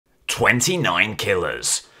29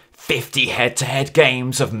 killers. 50 head-to-head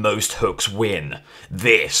games of most hooks win.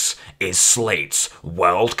 This is Slate's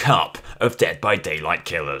World Cup of Dead by Daylight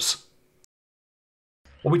killers.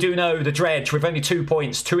 Well, we do know the Dredge, with only 2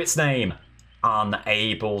 points to its name,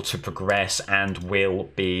 unable to progress and will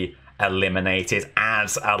be eliminated,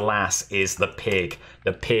 as alas is the Pig.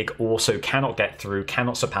 The Pig also cannot get through,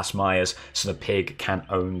 cannot surpass Myers, so the Pig can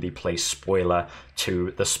only play spoiler to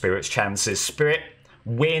the Spirit's chances. Spirit,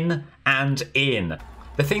 win and in.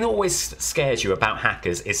 The thing that always scares you about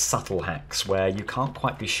hackers is subtle hacks, where you can't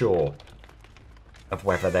quite be sure of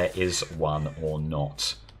whether there is one or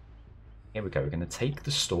not. Here we go, we're going to take the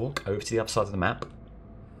Stalk over to the other side of the map.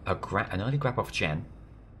 An early grab off Jen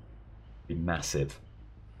would be massive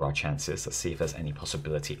for our chances. Let's see if there's any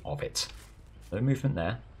possibility of it. No movement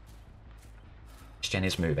there. Jen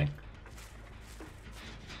is moving.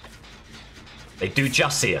 They do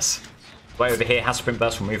just see us. Way over here, has sprint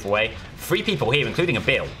burst, will move away. 3 people here, including a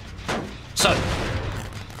Bill. So,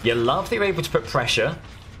 you love that you're able to put pressure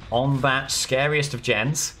on that scariest of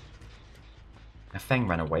gens. Now, Feng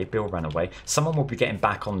ran away, Bill ran away. Someone will be getting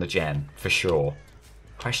back on the gen, for sure.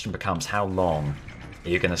 Question becomes, how long are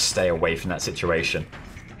you going to stay away from that situation?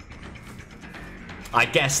 I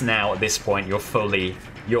guess now, at this point, you're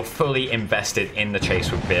fully invested in the chase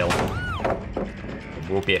with Bill. There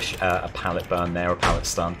will be a pallet burn there, a pallet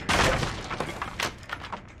stun.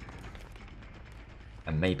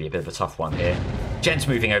 And maybe a bit of a tough one here. Jen's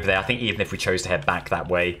moving over there. I think even if we chose to head back that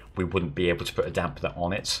way, we wouldn't be able to put a dampener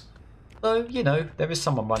on it. Though, you know, there is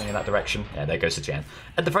someone running in that direction. Yeah, there goes the Jen.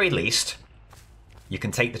 At the very least, you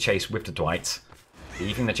can take the chase with the Dwight,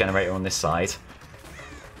 leaving the generator on this side.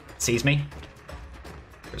 Sees me.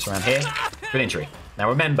 Goes around here. Good injury. Now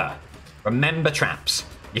remember traps.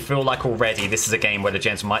 You feel like already this is a game where the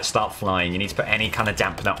gens might start flying. You need to put any kind of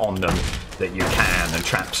dampener on them that you can, and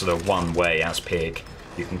traps are the one way as Pig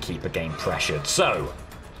you can keep a game pressured. So,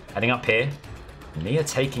 heading up here. Nia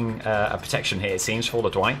taking a protection here, it seems, for the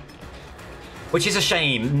Dwight. Which is a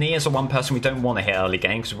shame. Nia's the one person we don't want to hit early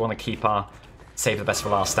game, because we want to keep our save the best for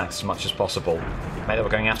last stacks as much as possible. Maybe we're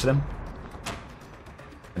going after them.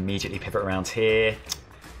 Immediately pivot around here.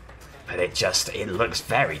 But it looks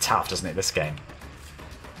very tough, doesn't it, this game?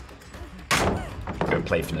 Good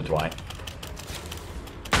play from the Dwight.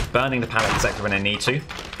 Burning the pallet sector when I need to.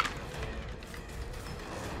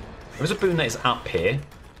 There is a boon that is up here.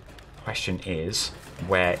 Question is,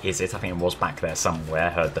 where is it? I think it was back there somewhere. I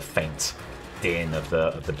heard the faint din of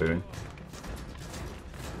the boon.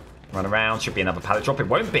 Run around. Should be another pallet drop. It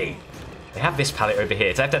won't be. They have this pallet over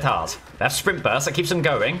here. Dead hard. They have sprint burst. That keeps them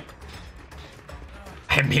going.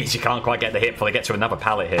 It means you can't quite get the hit before they get to another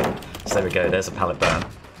pallet here. So there we go. There's a pallet burn.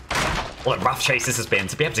 What a rough chase this has been.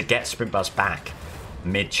 To be able to get sprint burst back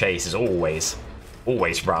mid-chase is always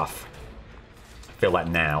rough. I feel like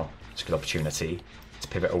now it's a good opportunity to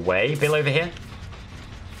pivot away. Bill over here.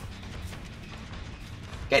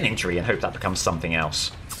 Get an injury and hope that becomes something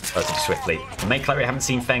else relatively swiftly. Make like we haven't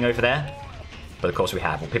seen Feng over there. But of course we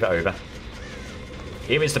have. We'll pivot over.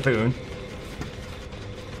 Here is the boon.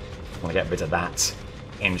 I want to get rid of that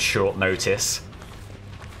in short notice.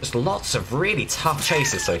 Just lots of really tough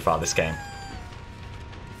chases so far this game.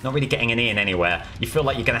 Not really getting an in anywhere. You feel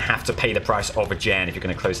like you're going to have to pay the price of a gen if you're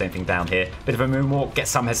going to close anything down here. Bit of a moonwalk, get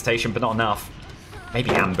some hesitation, but not enough. Maybe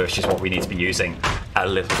ambush is what we need to be using a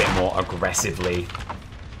little bit more aggressively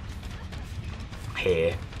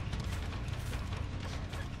here.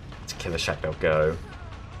 To kill a shack, they'll go.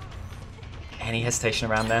 Any hesitation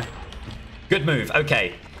around there? Good move.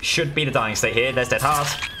 Okay, should be the dying state here. There's Dead Hard.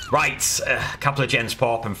 Right, a couple of gens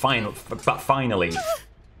pop, and finally,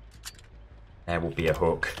 there will be a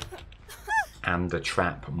hook. And a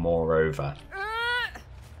trap, moreover.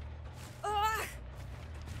 Up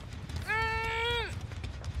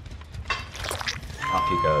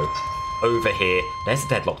you go. Over here, there's a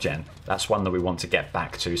deadlock gen. That's one that we want to get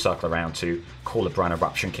back to, circle around to. Call a Brine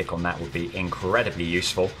Eruption kick on that would be incredibly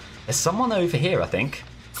useful. There's someone over here, I think.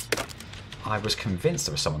 I was convinced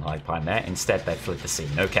there was someone hiding behind there. Instead, they fled the scene.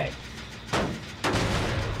 Okay.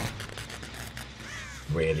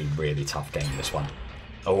 Really, really tough game, this one.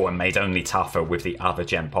 Oh, and made only tougher with the other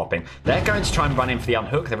gen popping. They're going to try and run in for the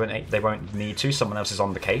unhook. They won't need to. Someone else is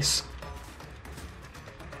on the case.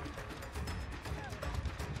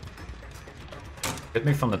 Good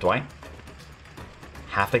move from the Dwight.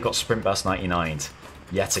 Have they got Sprint Burst 99'd?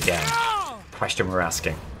 Yet again. Question we're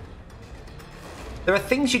asking. There are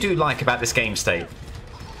things you do like about this game state.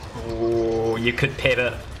 Ooh, you could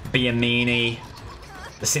pivot, be a meanie.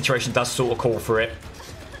 The situation does sort of call for it.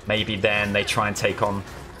 Maybe then they try and take on...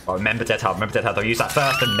 Oh, remember Dead Hard. Remember Dead Hard. They'll use that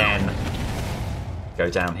first and then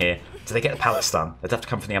go down here. Do they get the pallet stun? They'd have to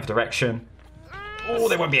come from the other direction. Oh,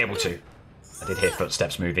 they won't be able to. I did hear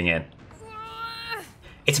footsteps moving in.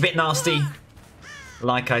 It's a bit nasty,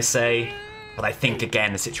 like I say, but I think,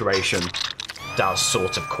 again, the situation does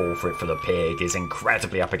sort of call for it for the pig. Is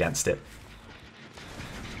incredibly up against it.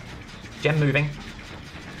 Gem moving.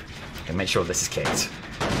 Gonna make sure this is kicked.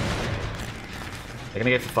 They're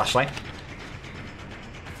gonna go for flashlight.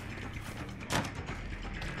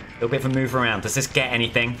 A little bit of a move around. Does this get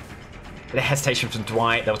anything? Bit of hesitation from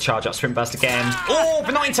Dwight. They'll charge up Sprint Burst again. Oh,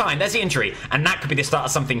 but not in time. There's the injury. And that could be the start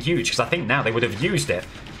of something huge, because I think now they would have used it.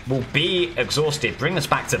 Will be exhausted. Bring us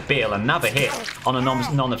back to Bill. Another hit on a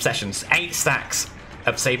non-obsessions. 8 stacks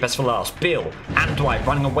of Save Best for Last. Bill and Dwight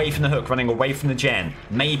running away from the hook, running away from the gen.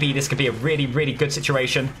 Maybe this could be a really, really good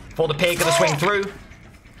situation for the pig. Gonna swing through.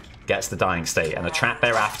 Gets the dying state and a trap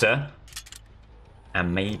thereafter.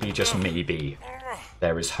 And maybe, just maybe,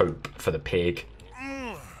 there is hope for the pig.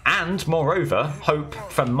 And, moreover, hope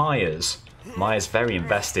for Myers. Myers very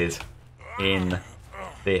invested in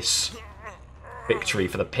this victory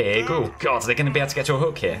for the pig. Oh, God, are they going to be able to get to a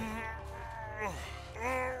hook here?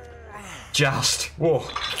 Just. Whoa.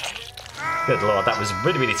 Good Lord, that was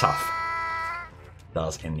really, really tough.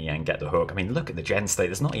 Does, in the end, get the hook. I mean, look at the gen state.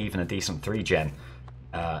 There's not even a decent 3-gen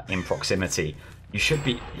in proximity. You should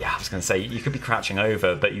be... Yeah, I was going to say, you could be crouching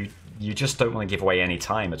over, but you just don't want to give away any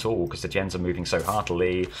time at all because the gens are moving so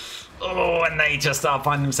heartily. Oh, and they just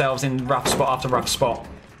find themselves in rough spot after rough spot.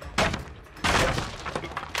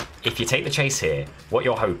 If you take the chase here, what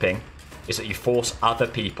you're hoping is that you force other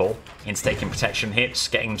people into taking protection hits,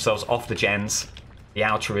 getting themselves off the gens, the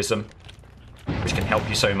altruism, which can help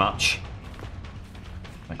you so much,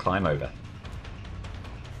 and climb over.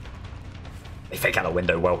 They fake out a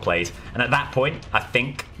window, well played. And at that point, I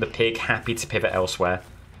think the pig happy to pivot elsewhere.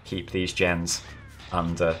 Keep these gens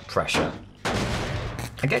under pressure.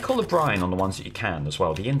 And get Call of Brian on the ones that you can as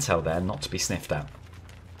well. The intel there, not to be sniffed at.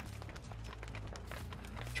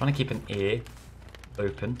 Trying to keep an ear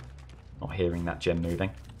open. Not hearing that gen moving.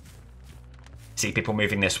 See people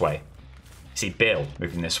moving this way. See Bill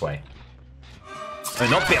moving this way. No,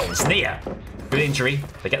 not Bill, it's Nia. Good injury.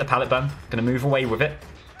 They get the pallet bun. Gonna move away with it.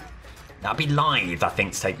 That'll be live, I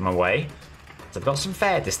think, to take them away. So they've got some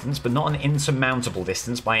fair distance, but not an insurmountable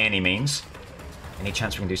distance by any means. Any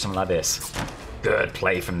chance we can do something like this? Good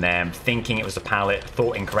play from them. Thinking it was the pallet.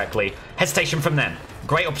 Thought incorrectly. Hesitation from them.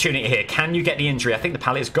 Great opportunity here. Can you get the injury? I think the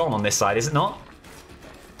pallet is gone on this side, is it not?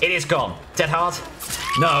 It is gone. Dead hard?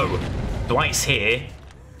 No. Dwight's here.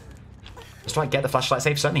 Does Dwight get the flashlight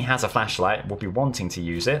save? Certainly has a flashlight. Will be wanting to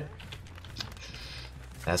use it.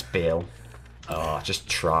 There's Bill. Oh, just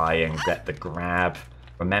try and get the grab.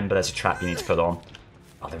 Remember, there's a trap you need to put on.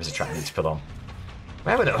 Oh, there is a trap you need to put on.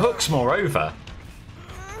 Where were the hooks, moreover?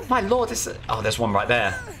 My lord, this... Oh, there's one right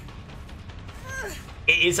there.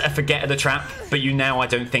 It is a forget of the trap, but you now, I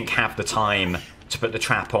don't think, have the time to put the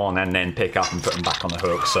trap on and then pick up and put them back on the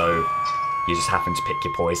hook, so you just happen to pick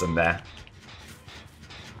your poison there.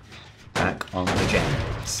 Back on the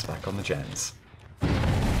gens. Back on the gens.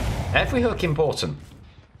 Every hook important.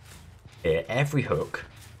 Here, every hook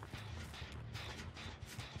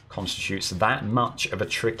constitutes that much of a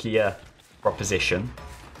trickier proposition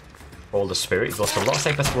for the Spirit. He's lost a lot of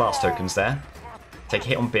Save Best for Last tokens there. Take a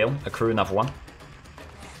hit on Bill, accrue another one.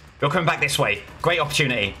 Bill coming back this way. Great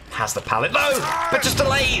opportunity. Has the pallet. No! But just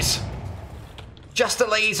delays! Just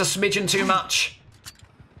delays a smidgen too much.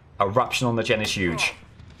 Eruption on the gen is huge.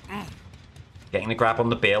 Getting the grab on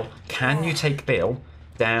the Bill. Can you take Bill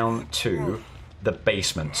down to the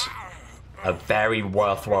basement? A very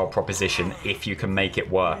worthwhile proposition if you can make it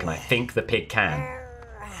work, and I think the pig can.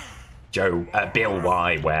 Bill,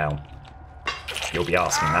 why? Well, you'll be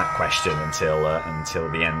asking that question until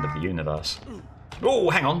the end of the universe. Oh,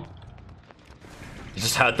 hang on! You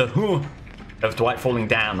just heard the "hoo" of Dwight falling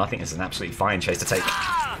down. I think this is an absolutely fine chase to take.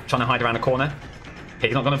 Trying to hide around a corner.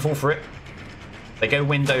 Pig's not going to fall for it. They go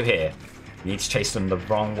window here. You need to chase them the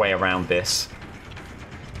wrong way around this.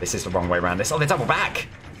 This is the wrong way around this. Oh, they double back!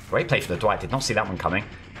 Great play for the Dwight. Did not see that one coming.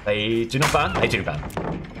 They do not burn. They do burn.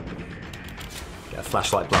 Get a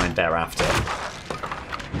flashlight blind thereafter.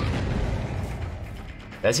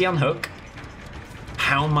 There's the unhook.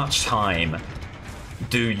 How much time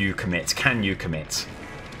do you commit? Can you commit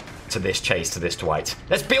to this chase, to this Dwight?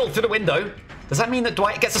 Let's build through the window. Does that mean that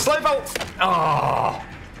Dwight gets a slow vault? Oh,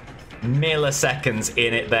 milliseconds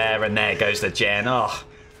in it there, and there goes the gen. Oh.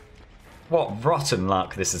 What rotten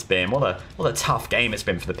luck this has been. What a tough game it's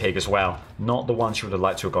been for the pig as well. Not the one she would have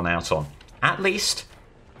liked to have gone out on. At least,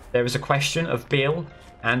 there is a question of Bill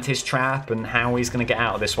and his trap and how he's going to get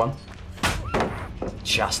out of this one.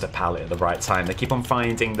 just a pallet at the right time. They keep on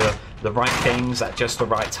finding the right things at just the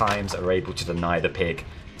right times that are able to deny the pig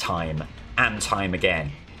time and time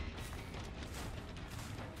again.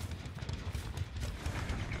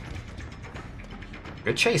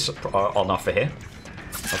 Good chase on offer here.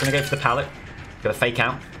 Not going to go for the pallet. Going to fake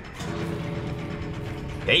out.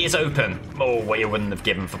 It is open. Oh, what you wouldn't have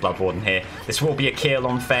given for Blood Warden here. This will be a kill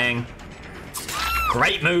on Fang.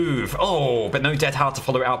 Great move. Oh, but no Dead Heart to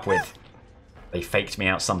follow it up with. They faked me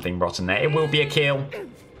out something rotten there. It will be a kill,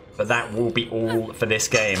 but that will be all for this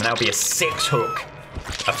game. And that'll be a 6-hook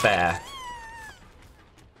affair.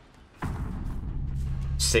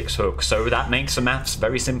 6 hooks. So that makes the maths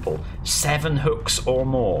very simple. 7 hooks or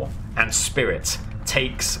more, and Spirit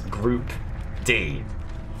takes Group D.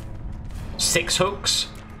 6 hooks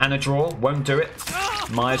and a draw won't do it.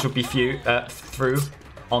 Myers would be through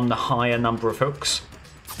on the higher number of hooks.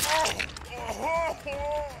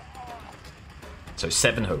 So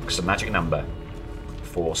 7 hooks, a magic number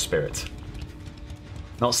for Spirit.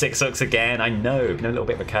 Not 6 hooks again, I know. Been a little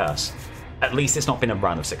bit of a curse. At least it's not been a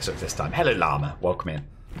run of 6 hooks this time. Hello, Llama. Welcome in.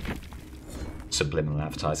 Subliminal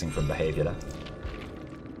advertising from behaviour there.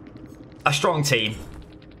 A strong team.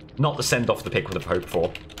 Not the send-off the pick would have hoped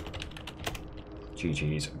for.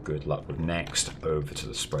 GG's, good luck with next. Over to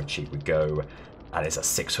the spreadsheet we go. That is a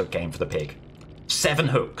 6-hook game for the pig. 7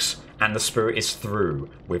 hooks, and the Spirit is through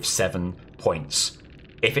with 7 points.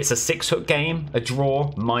 If it's a 6-hook game, a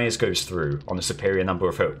draw, Myers goes through on the superior number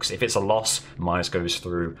of hooks. If it's a loss, Myers goes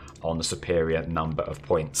through on the superior number of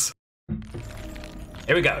points.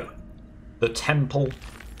 Here we go. The Temple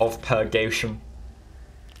of Purgation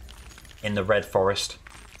in the Red Forest.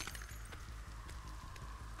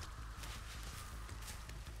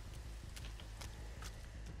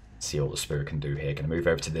 See all the Spirit can do here. Gonna move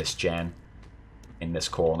over to this gen in this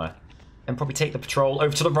corner and probably take the patrol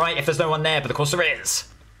over to the right if there's no one there, but of course there is.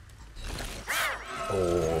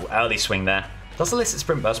 Oh, early swing there. Does elicit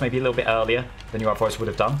sprint burst maybe a little bit earlier than you otherwise would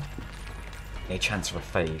have done. A chance of a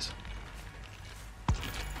phase.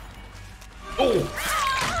 Oh!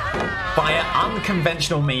 Via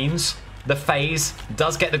unconventional means, the phase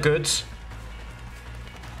does get the goods.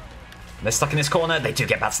 They're stuck in this corner. They do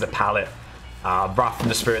get back to the pallet. Rough from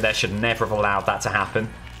the Spirit there. Should never have allowed that to happen.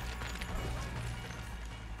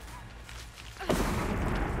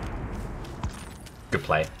 Good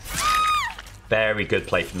play. Very good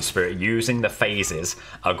play from the Spirit, using the phases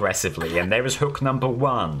aggressively. And there is hook number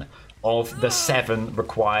 1 of the 7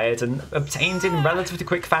 required and obtained in relatively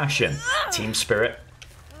quick fashion. Team Spirit,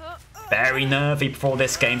 very nervy before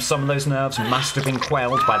this game. Some of those nerves must have been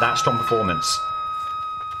quelled by that strong performance.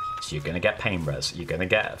 So you're going to get pain res. You're going to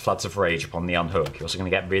get floods of rage upon the unhook. You're also going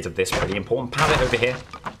to get rid of this pretty important pallet over here.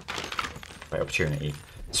 Great opportunity.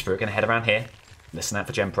 Spirit going to head around here. Listen out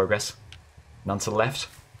for gem progress. None to the left.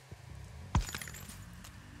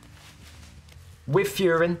 With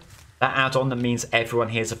Furin, that add-on that means everyone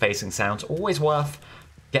hears the phasing sounds. Always worth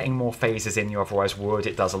getting more phases in you otherwise would.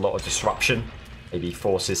 It does a lot of disruption. Maybe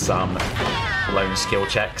forces some lone skill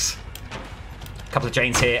checks. A couple of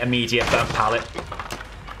chains here. Immediate burnt pallet.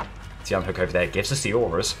 The unhook over there gives us the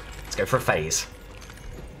auras. Let's go for a phase.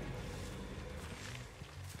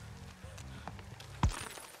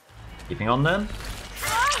 Keeping on them.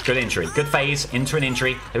 Good injury. Good phase into an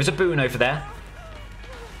injury. There was a boon over there.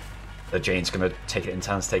 The Jane's going to take it in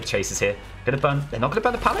turns, take chases here. Going to burn. They're not going to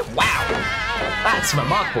burn the pallet? Wow! That's a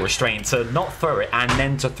remarkable restraint to not throw it and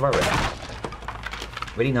then to throw it.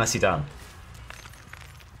 Really nicely done.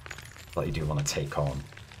 But you do want to take on.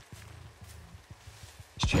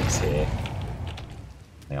 Let's chase here.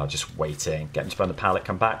 They are just waiting. Get them to burn the pallet,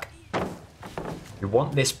 come back. You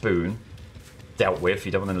want this boon dealt with.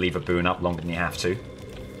 You don't want to leave a boon up longer than you have to.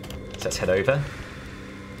 So let's head over.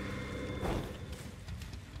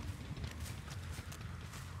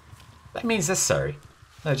 That means necessary.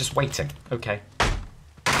 No, just waiting. Okay.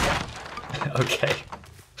 Okay.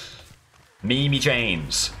 Mimi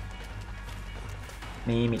James.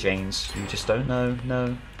 Mimi James. You just don't know.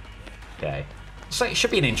 No. Okay. So it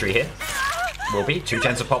should be an injury here. Will be. 2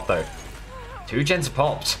 gens are popped though. 2 gens are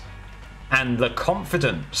popped. And the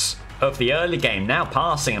confidence of the early game now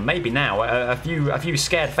passing, and maybe now a few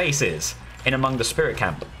scared faces in among the Spirit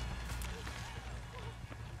camp.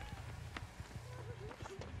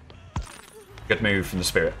 Good move from the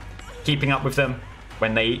Spirit. Keeping up with them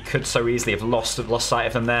when they could so easily have lost sight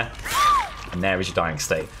of them there. And there is your dying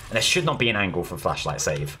state. And there should not be an angle for a flashlight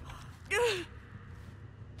save.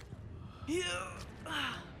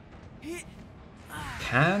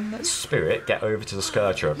 Can Spirit get over to the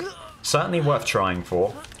Scourge Hook? Certainly worth trying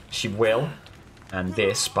for. She will. And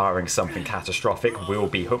this, barring something catastrophic, will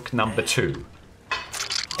be hook number 2.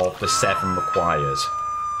 of the 7 required.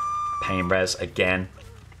 Pain res again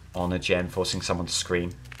on a gen, forcing someone to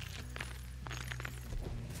scream.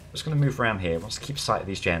 Just going to move around here. Wants to keep sight of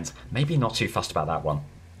these gens. Maybe not too fussed about that one.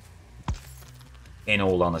 In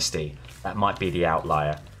all honesty, that might be the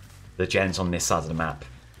outlier. The gens on this side of the map.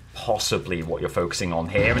 Possibly what you're focusing on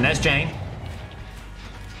here. And there's Jane.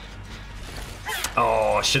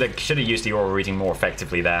 Oh, should have used the aura reading more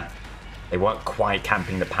effectively there. They weren't quite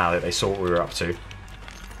camping the pallet. They saw what we were up to.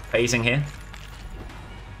 Phasing here.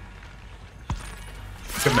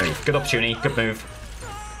 Good move. Good opportunity. Good move.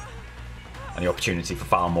 And the opportunity for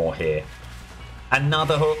far more here.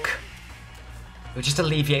 Another hook. We'll just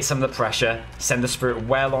alleviate some of the pressure. Send the spirit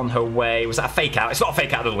well on her way. Was that a fake out? It's not a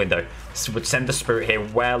fake out of the window. So would send the spirit here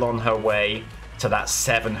well on her way to that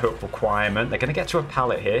 7 hook requirement. They're going to get to a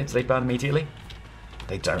pallet here. Do they burn immediately?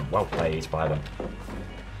 They don't. Well played by them.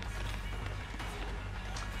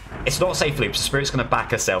 It's not safe loops. The spirit's going to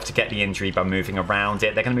back herself to get the injury by moving around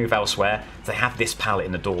it. They're going to move elsewhere. They have this pallet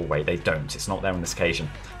in the doorway. They don't. It's not there on this occasion.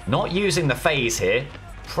 Not using the phase here.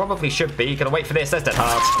 Probably should be. Going to wait for this. There's Dead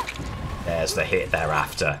Hard. There's the hit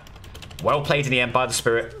thereafter. Well played in the end by the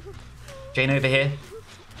spirit. Jane over here.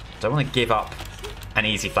 Don't want to give up an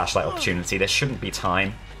easy flashlight opportunity. There shouldn't be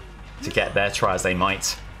time to get there. Try as they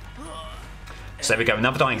might. So there we go.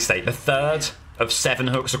 Another dying state. The 3rd of 7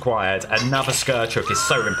 hooks required. Another Scourge hook is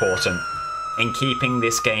so important in keeping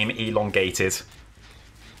this game elongated.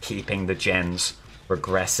 Keeping the gens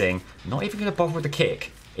regressing. Not even going to bother with the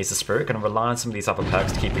kick. Is the spirit going to rely on some of these other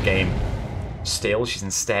perks to keep the game still? She's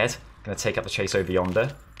instead going to take up the chase over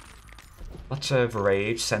yonder. Flutter of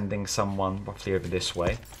Rage, sending someone roughly over this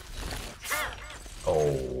way.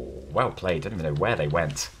 Oh, well played. Don't even know where they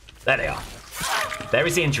went. There they are. There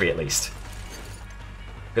is the injury at least.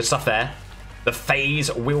 Good stuff there. The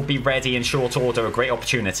phase will be ready in short order. A great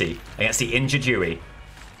opportunity against the injured Yui.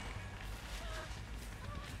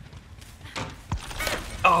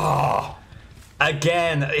 Oh,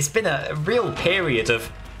 again, it's been a real period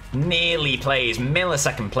of nearly plays,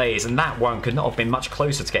 millisecond plays, and that one could not have been much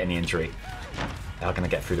closer to getting the injury. They're going to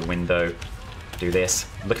get through the window. Do this.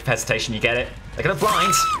 Look of hesitation, you get it. They're going to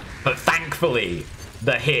blind, but thankfully,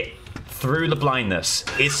 the hit through the blindness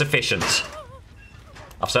is sufficient.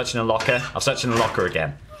 I've searched in the locker. I've searched in the locker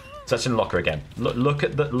again. Searching the locker again. Look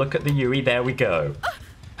at the Yui. There we go.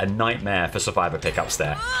 A nightmare for survivor pickups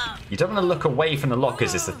there. You don't want to look away from the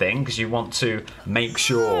lockers is the thing, because you want to make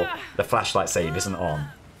sure the flashlight save isn't on.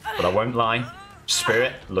 But I won't lie.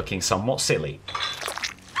 Spirit looking somewhat silly.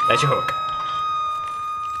 There's your hook.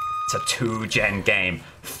 It's a 2-gen game.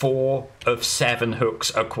 4 of 7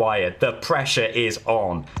 hooks acquired. The pressure is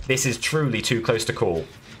on. This is truly too close to call.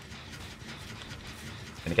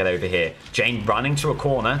 Gonna get over here. Jane running to a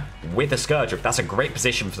corner with a Scourge hook. That's a great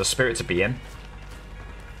position for the spirit to be in.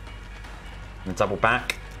 And double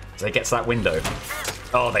back as they get to that window.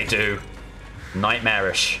 Oh, they do.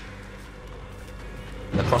 Nightmarish.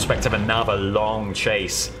 And the prospect of another long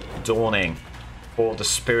chase dawning for the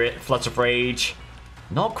spirit. Floods of Rage.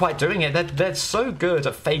 Not quite doing it. They're so good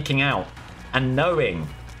at faking out and knowing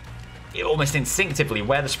almost instinctively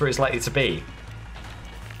where the spirit is likely to be.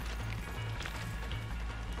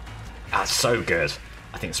 That's so good.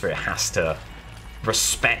 I think the spirit has to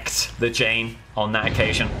respect the Jane on that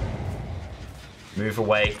occasion. Move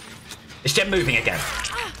away. Is Jen moving again?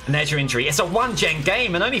 And there's your injury. It's a 1-gen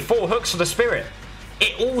game and only 4 hooks for the spirit.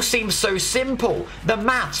 It all seems so simple. The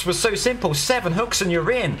maths was so simple. 7 hooks and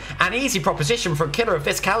you're in. An easy proposition for a killer of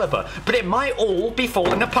this caliber. But it might all be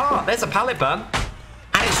falling apart. There's a pallet burn.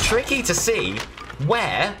 And it's tricky to see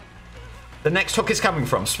where the next hook is coming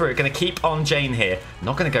from. Spirit going to keep on Jane here.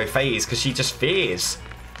 Not going to go phase because she just fears.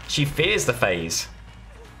 She fears the phase.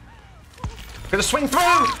 Going to swing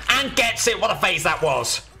through and gets it. What a phase that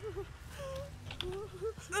was.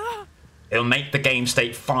 It'll make the game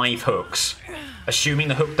state 5 hooks. Assuming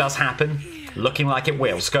the hook does happen, looking like it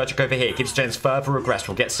will. Scourge over here gives Jen's further regress.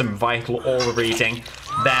 We'll get some vital aura reading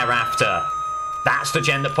thereafter. That's the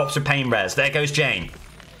Gen that pops with pain res. There goes Jane.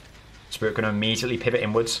 Spirit going to immediately pivot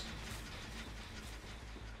inwards.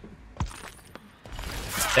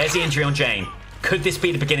 There's the injury on Jane. Could this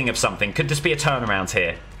be the beginning of something? Could this be a turnaround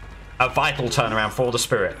here? A vital turnaround for the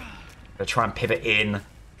spirit. They'll try and pivot in,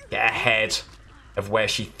 get ahead of where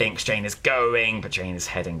she thinks Jane is going, but Jane is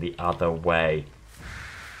heading the other way.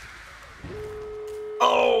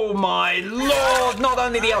 Oh my lord! Not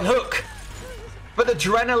only the unhook, but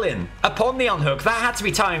adrenaline upon the unhook. That had to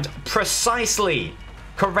be timed precisely,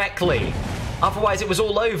 correctly. Otherwise it was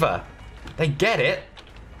all over. They get it,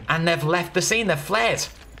 and they've left the scene. They've fled.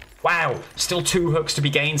 Wow, still 2 hooks to be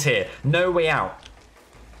gained here. No way out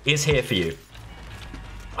is here for you.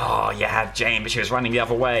 Oh, you had Jane, but she was running the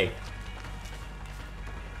other way.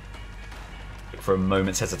 For a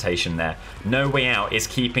moment's hesitation there. No Way Out is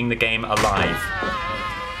keeping the game alive.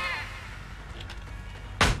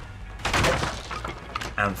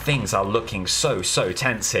 And things are looking so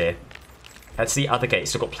tense here. That's the other gate.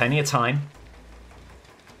 Still got plenty of time.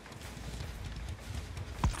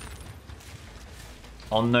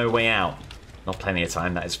 On No Way Out. Not plenty of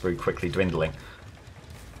time. That is very quickly dwindling.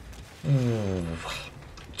 Ooh.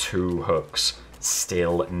 2 hooks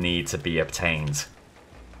still need to be obtained.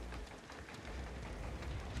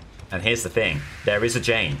 And here's the thing. There is a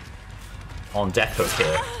Jane on Death Hook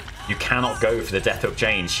here. You cannot go for the Death Hook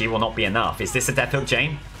Jane. She will not be enough. Is this a Death Hook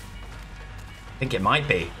Jane? I think it might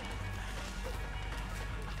be.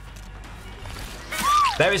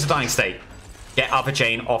 There is a dying state. Get other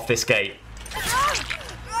Jane off this gate.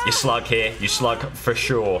 You slug here. You slug for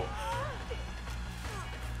sure.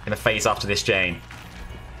 Gonna phase after this Jane.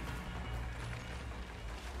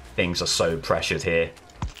 Things are so pressured here.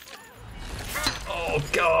 Oh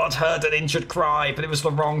god, heard an injured cry, but it was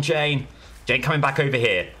the wrong Jane. Jane coming back over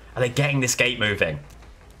here. Are they getting this gate moving?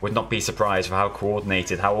 Would not be surprised for how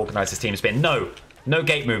coordinated, how organised this team has been. No! No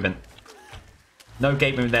gate movement. No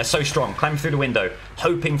gate movement. They're so strong. Climbing through the window.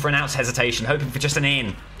 Hoping for an out's hesitation. Hoping for just an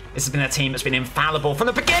in. This has been a team that's been infallible from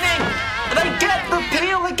the beginning! They get the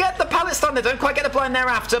peel! They get the pallet stun! They don't quite get the blind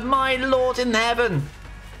thereafter. My lord in heaven!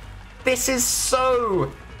 This is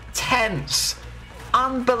so tense.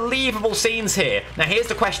 Unbelievable scenes here. Now here's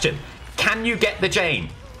the question. Can you get the Jane,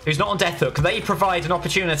 who's not on Death Hook? They provide an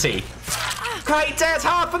opportunity. Great death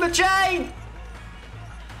hard for the Jane!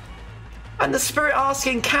 And the Spirit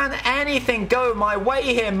asking, can anything go my way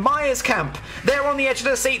here? Myers camp. They're on the edge of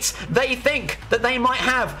their seats. They think that they might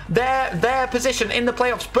have their position in the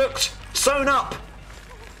playoffs booked, sewn up.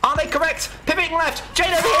 Are they correct? Pivoting left.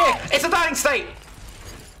 Jane over here. It's a dying state.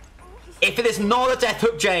 If it is not a Death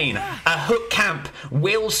Hook Jane, a Hook camp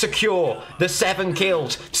will secure the 7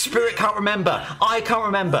 kills. Spirit can't remember. I can't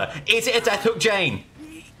remember. Is it a Death Hook Jane?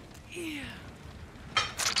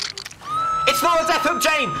 It's not a Death Hook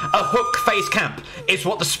Jane! A Hook face camp is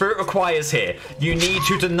what the Spirit requires here. You need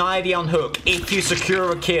to deny the unhook. If you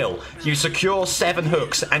secure a kill, you secure 7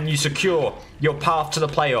 hooks and you secure your path to the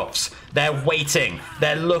playoffs. They're waiting.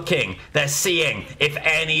 They're looking. They're seeing if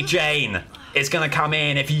any Jane is going to come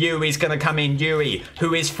in, if Yui's going to come in. Yui,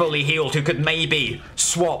 who is fully healed, who could maybe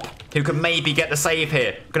swap, who could maybe get the save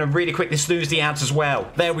here. Going to really quickly snooze the ads as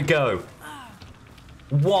well. There we go.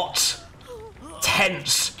 What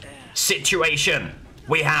tense situation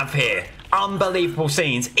we have here. Unbelievable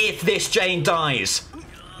scenes. If this Jane dies,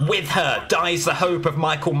 with her dies the hope of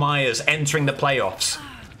Michael Myers entering the playoffs.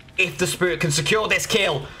 If the Spirit can secure this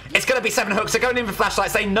kill, it's going to be 7 hooks. They're going in for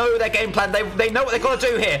flashlights. They know their game plan. They know what they've got to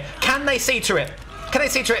do here. Can they see to it? Can they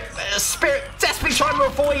see to it? Spirit desperately trying to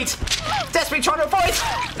avoid. Desperately trying to avoid.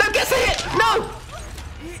 No, gets the hit. No!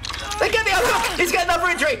 They get the unhook. He's getting another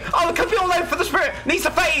injury. Oh, it could be all over for the Spirit. Needs to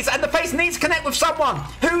phase, and the phase needs to connect with someone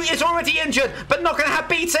who is already injured, but not going to have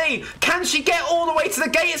BT. Can she get all the way to the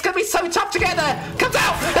gate? It's going to be so tough to get there. Comes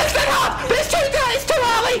out. It's dead hard. It's too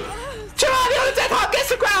early. Too early on the dead hard. Gets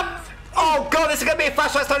the grab. Oh, God, this is going to be a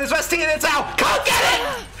flashlight stone. He's resting in it out. Can't get it.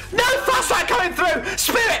 No flashlight coming through.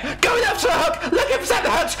 Spirit going up to the hook. Looking for 7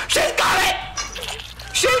 hooks. She's got it.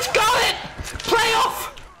 She's got it. Playoff.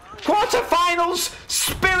 Quarterfinals.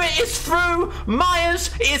 Spirit is through.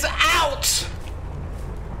 Myers is out.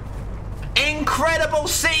 Incredible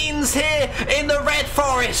scenes here in the Red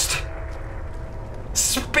Forest.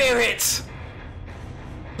 Spirit,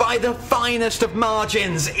 by the finest of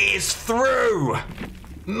margins, is through.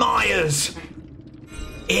 Myers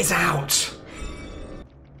is out.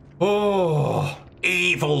 Oh,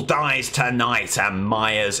 evil dies tonight and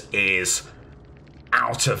Myers is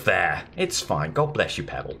out of there. It's fine. God bless you,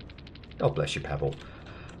 Pebble. God bless you, Pebble.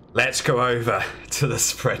 Let's go over to the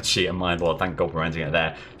spreadsheet. And my lord, thank God we're ending it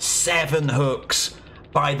there. 7 hooks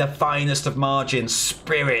by the finest of margins.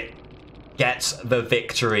 Spirit gets the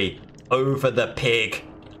victory over the pig.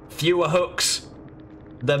 Fewer hooks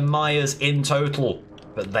than Myers in total,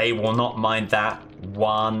 but they will not mind that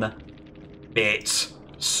one bit.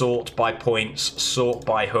 Sort by points, sort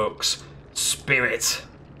by hooks. Spirit.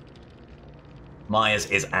 Myers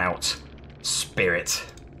is out. Spirit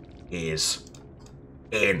is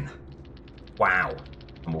in. Wow.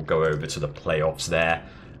 And we'll go over to the playoffs there.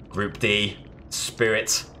 Group D,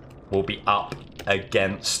 Spirit will be up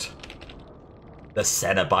against the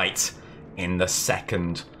Cenobite in the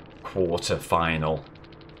second quarter final.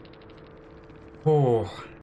 Oh.